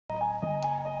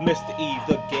Mr. E,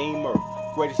 the gamer,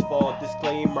 greatest of all,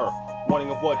 disclaimer. Warning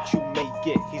of what you may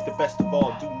get. He's the best of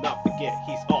all, do not forget.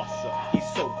 He's awesome,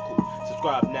 he's so cool.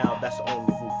 Subscribe now, that's the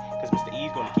only rule. Cause Mr.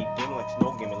 E's gonna keep gaming like there's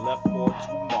no gaming left for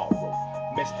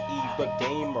tomorrow. Mr. E, the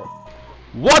gamer.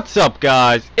 What's up,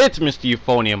 guys? It's Mr.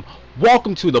 Euphonium.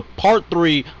 Welcome to the part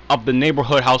 3 of the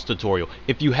neighborhood house tutorial.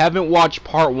 If you haven't watched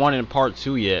part 1 and part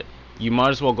 2 yet, you might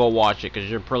as well go watch it, because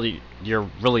you're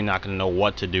really not gonna know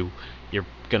what to do. You're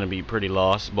gonna be pretty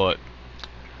lost. But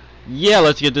yeah,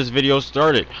 let's get this video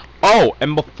started. Oh,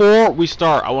 and before we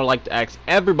start, I would like to ask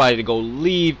everybody to go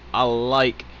leave a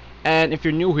like, and if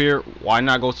you're new here, why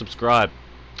not go subscribe?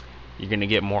 You're gonna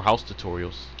get more house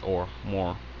tutorials or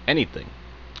more anything.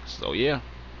 So yeah,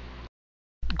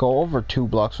 go over 2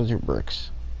 blocks with your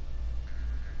bricks,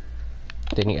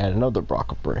 then you add another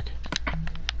block of brick.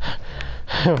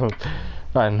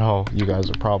 I know you guys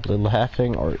are probably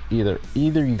laughing, or either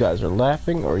you guys are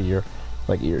laughing or you're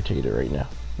like irritated right now.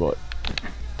 But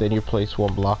then you place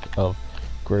 1 block of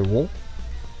gray wool,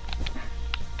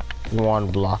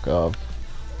 1 block of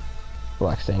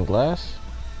black stained glass,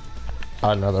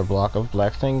 another block of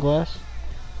black stained glass,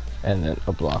 and then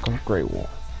a block of gray wool.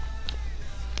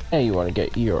 And you want to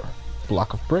get your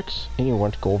block of bricks, and you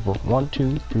want to go over 1,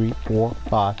 2, 3, 4,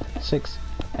 5, 6,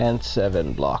 and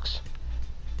 7 blocks.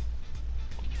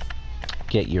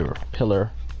 Get your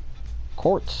pillar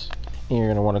quartz, and you're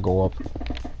going to want to go up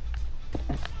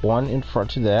 1 in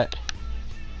front of that,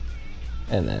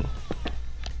 and then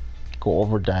go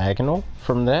over diagonal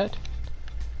from that,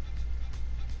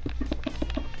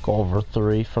 go over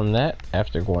 3 from that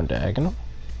after going diagonal,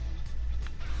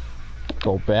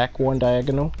 go back 1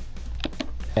 diagonal,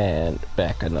 and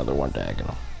back another 1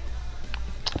 diagonal.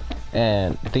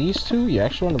 And these 2, you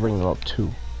actually want to bring them up 2.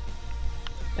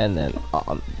 And then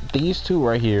on these 2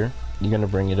 right here, you're going to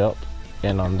bring it up,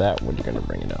 and on that one, you're going to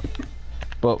bring it up.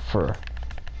 But for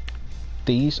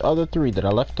these other 3 that I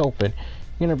left open,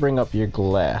 you're going to bring up your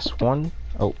glass. 1,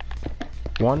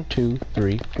 2,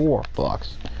 3, 4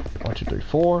 blocks. 1, 2, 3,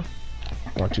 4.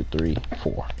 1, 2, 3,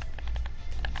 4.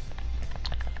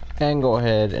 And go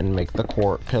ahead and make the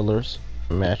quart pillars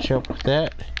match up with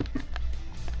that.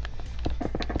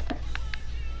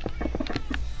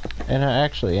 And I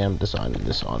actually am designing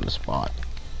this on the spot.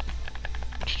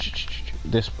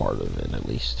 This part of it, at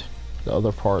least. The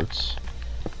other parts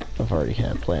I've already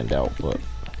had planned out, but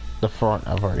the front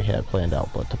I've already had planned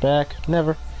out, but the back,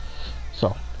 never.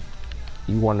 So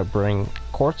you want to bring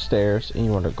quartz stairs, and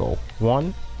you want to go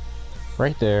 1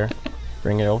 right there,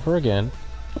 bring it over again,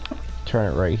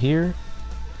 turn it right here,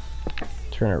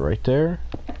 turn it right there,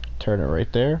 turn it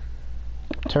right there,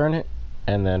 turn it,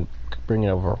 and then bring it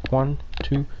over 1,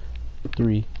 2,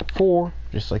 3, 4,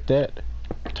 just like that.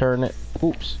 Turn it,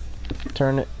 oops,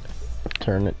 turn it,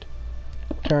 turn it,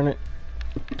 turn it,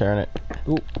 turn it,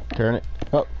 oop, turn it,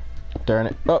 up, turn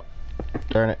it, up,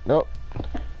 turn it, up.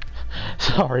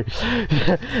 Sorry,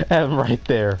 I'm right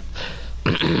there.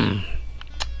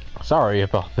 Sorry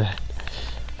about that.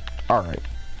 Alright,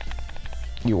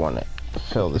 you want to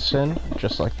fill this in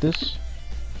just like this.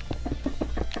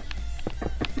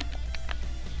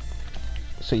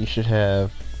 So you should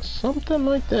have something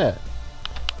like that.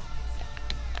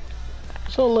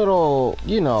 So a little,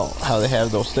 you know how they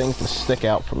have those things that stick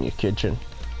out from your kitchen.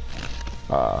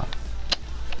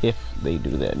 If they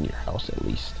do that in your house, at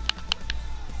least.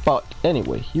 But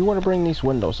anyway, you want to bring these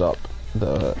windows up.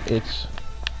 It's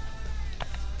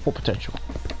full potential.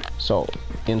 So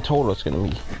in total, it's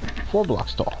going to be 4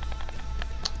 blocks tall.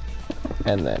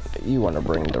 And then you want to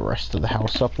bring the rest of the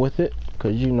house up with it,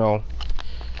 because you know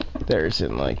there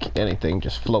isn't like anything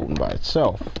just floating by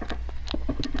itself.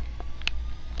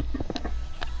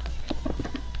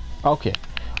 Okay,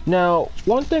 now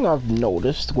one thing I've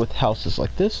noticed with houses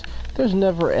like this, there's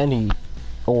never any,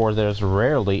 or there's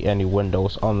rarely any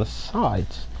windows on the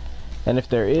sides. And if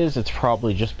there is, it's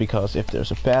probably just because if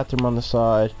there's a bathroom on the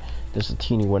side, there's a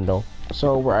teeny window.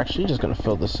 So we're actually just going to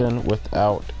fill this in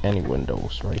without any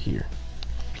windows right here.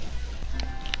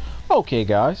 Okay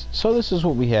guys, so this is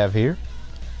what we have here.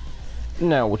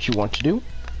 Now what you want to do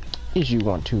is you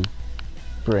want to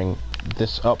bring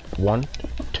this up 1,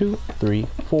 2, 3,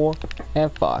 4,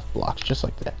 and 5 blocks, just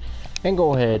like that. And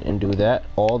go ahead and do that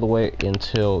all the way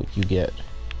until you get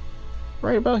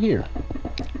right about here.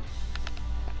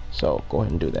 So go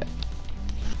ahead and do that.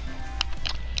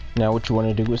 Now what you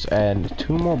want to do is add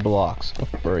 2 more blocks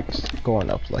of bricks going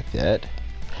up like that.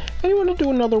 And you want to do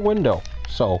another window.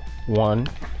 So 1,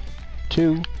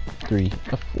 2, 3,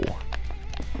 4.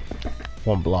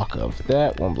 1 block of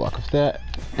that, 1 block of that,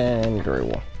 and gray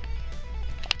wool.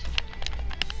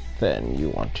 Then you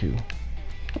want to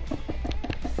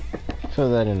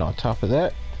Fill that in on top of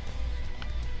that.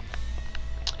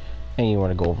 And you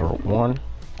want to go over 1,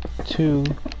 2,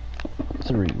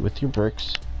 3 with your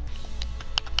bricks.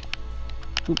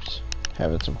 Oops,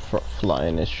 having some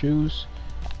flying issues.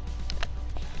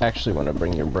 Actually want to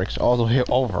bring your bricks all the way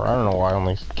over. I don't know why I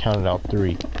only counted out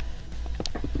 3.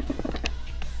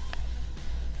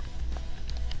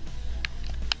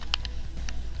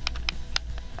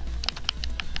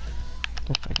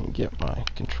 If I can get my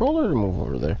controller to move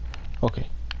over there. Okay.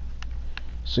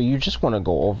 So you just want to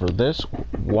go over this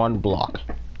 1 block.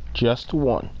 Just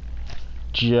 1.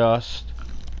 Just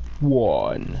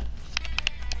 1.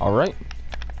 Alright.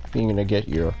 You're going to get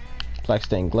your black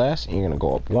stained glass, and you're going to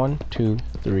go up 1, 2,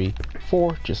 3,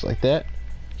 4, just like that.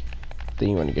 Then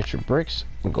you want to get your bricks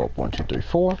and go up 1, 2, 3,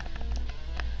 4.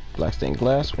 Black stained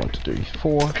glass, 1, 2, 3,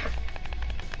 4.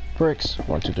 Bricks,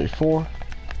 1, 2, 3, 4.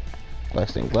 Black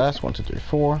stained glass, 1, 2, 3,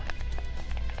 4.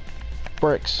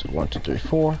 Bricks, 1, 2, 3,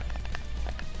 4.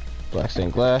 Black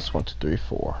stained glass, 1, 2, 3,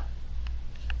 4.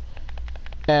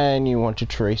 And you want to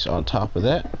trace on top of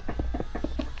that,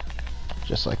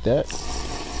 just like that.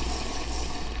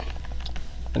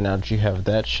 And now that you have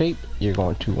that shape, you're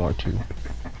going to want to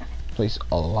place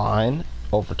a line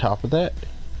over top of that.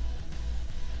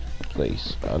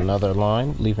 Place another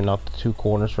line, leaving out the 2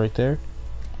 corners right there.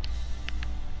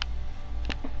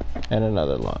 And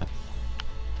another line.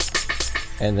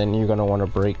 And then you're going to want to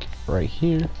break right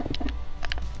here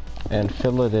and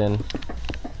fill it in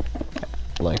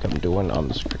like I'm doing on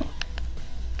the screen.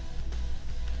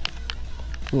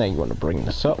 Now you want to bring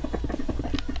this up.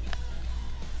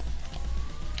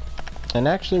 And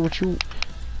actually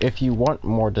if you want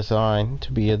more design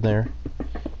to be in there,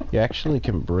 you actually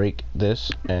can break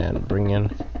this and bring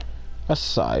in a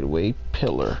sideway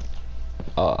pillar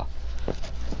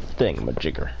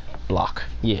thingamajigger block.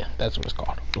 Yeah, that's what it's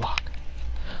called, block.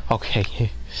 Okay.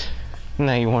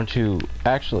 Now you want to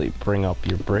actually bring up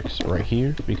your bricks right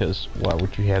here, because why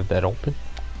would you have that open?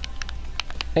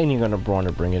 And you're gonna want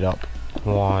to bring it up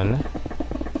 1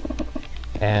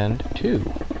 and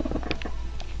 2.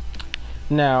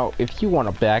 Now, if you want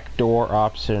a backdoor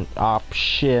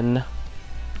option,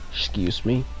 excuse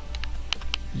me,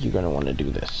 you're gonna want to do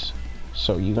this.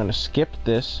 So you're gonna skip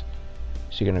this.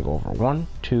 So you're gonna go over 1,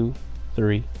 2,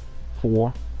 3,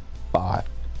 4, 5,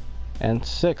 and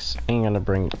 6. And you're gonna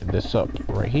bring this up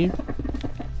right here.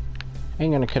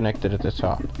 And you're gonna connect it at the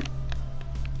top.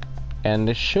 And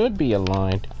this should be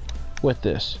aligned with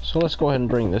this. So let's go ahead and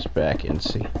bring this back and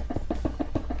see.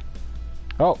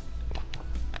 Oh.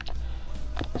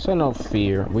 So no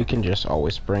fear, we can just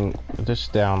always bring this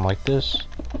down like this.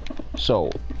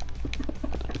 So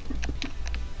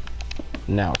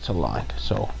now it's aligned.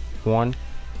 So 1,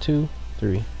 2,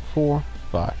 3, 4,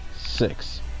 5,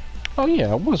 6. Oh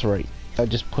yeah, I was right. I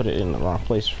just put it in the wrong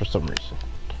place for some reason.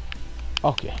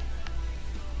 Okay.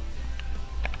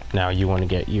 Now you want to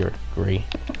get your gray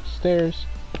stairs.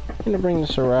 I'm gonna bring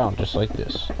this around just like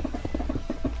this.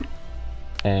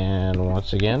 And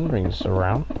once again, bring this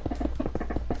around.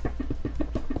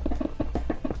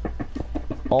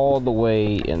 All the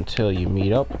way until you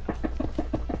meet up.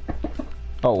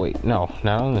 Oh wait, no,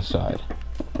 not on this side.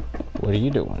 What are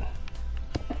you doing?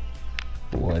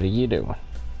 What are you doing?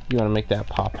 You want to make that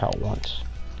pop out once.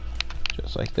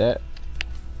 Just like that.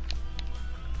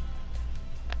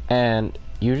 And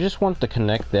you just want to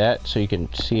connect that so you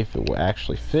can see if it will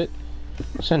actually fit.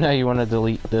 So now you want to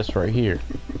delete this right here.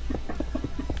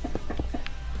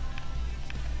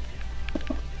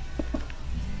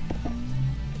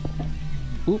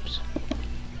 Oops.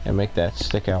 And make that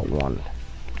stick out 1. And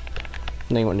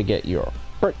then you want to get your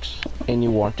bricks, and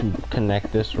you want to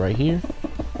connect this right here,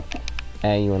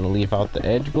 and you want to leave out the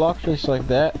edge block just like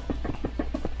that,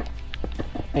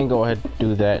 and go ahead and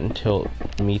do that until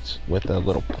it meets with a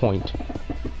little point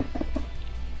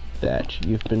that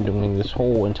you've been doing this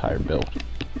whole entire build.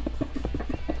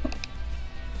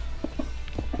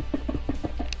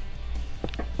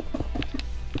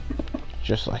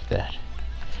 Just like that.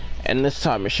 And this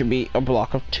time it should be a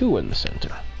block of 2 in the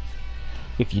center.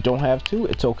 If you don't have 2,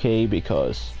 it's okay,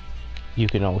 because you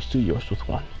can always do yours with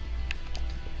 1.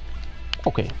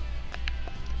 Okay.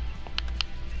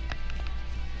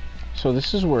 So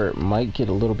this is where it might get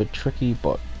a little bit tricky,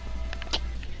 but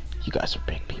you guys are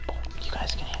big people. You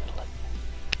guys can handle it.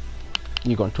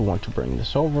 You're going to want to bring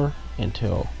this over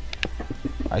until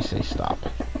I say stop.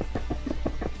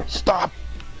 Stop!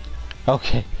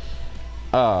 Okay.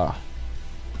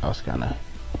 I was gonna,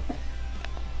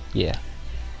 yeah,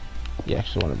 you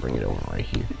actually want to bring it over right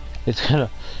here.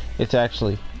 It's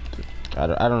actually, I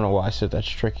don't know why I said that's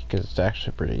tricky, because it's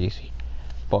actually pretty easy.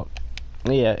 But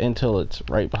yeah, until it's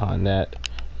right behind that,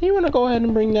 you want to go ahead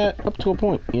and bring that up to a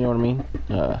point. You know what I mean?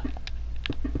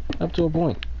 Up to a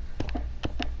point.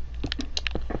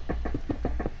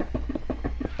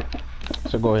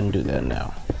 So go ahead and do that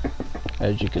now.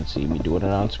 As you can see me doing it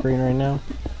on screen right now.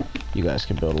 You guys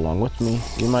can build along with me.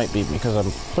 You might be because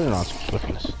I'm putting on some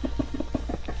swiftness.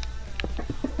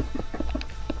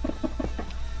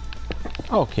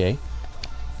 Okay.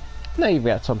 Now you've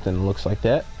got something that looks like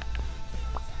that.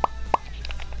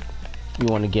 You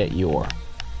want to get your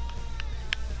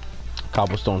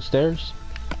cobblestone stairs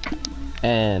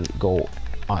and go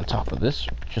on top of this,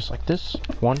 just like this.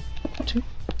 1, 2,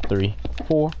 3,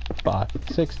 4, 5,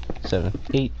 6, 7,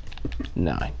 8,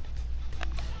 9.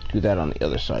 Do that on the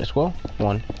other side as well.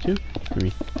 1, 2, 3,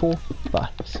 4, 5,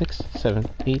 6, 7,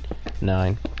 8,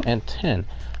 9, and 10.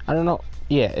 I don't know.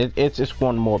 Yeah, it's just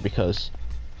one more because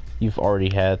you've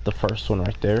already had the first one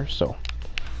right there, so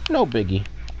no biggie.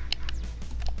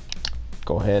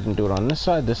 Go ahead and do it on this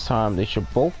side. This time they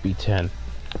should both be 10.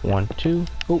 1, 2,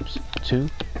 oops, 2,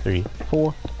 3,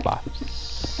 4, 5,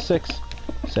 6,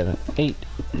 7, 8,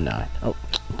 9. Oh,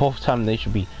 both times they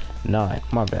should be 9.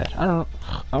 My bad. I don't know.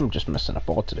 I'm just messing up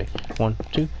all today. 1,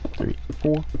 2, 3,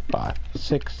 4, 5,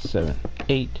 6, 7,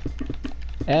 8,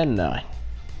 and 9.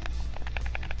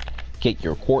 Get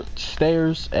your quartz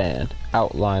stairs and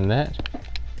outline that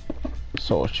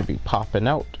so it should be popping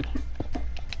out.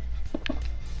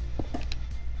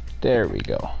 There we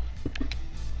go.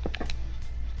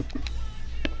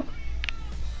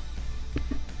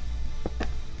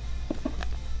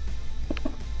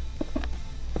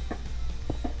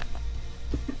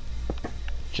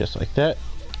 Just like that.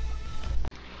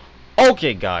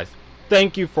 Okay guys,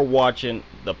 thank you for watching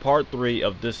the part 3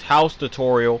 of this house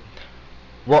tutorial.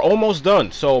 We're almost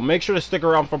done, so make sure to stick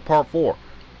around for part 4.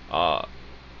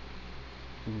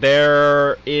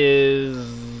 There is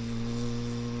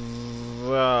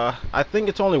I think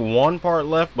it's only one part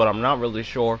left, but I'm not really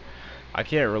sure. I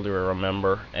can't really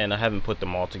remember, and I haven't put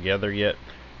them all together yet.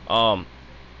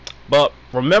 But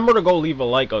remember to go leave a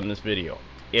like on this video.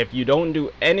 If you don't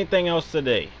do anything else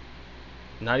today,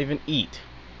 not even eat,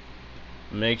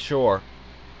 make sure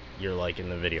you're liking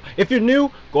the video. If you're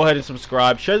new, go ahead and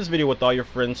subscribe. Share this video with all your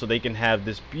friends so they can have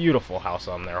this beautiful house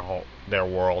on their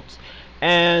worlds.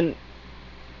 And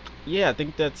yeah, I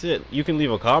think that's it. You can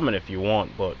leave a comment if you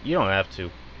want, but you don't have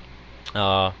to.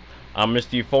 I'm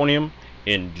Mr. Euphonium.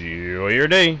 Enjoy your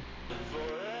day.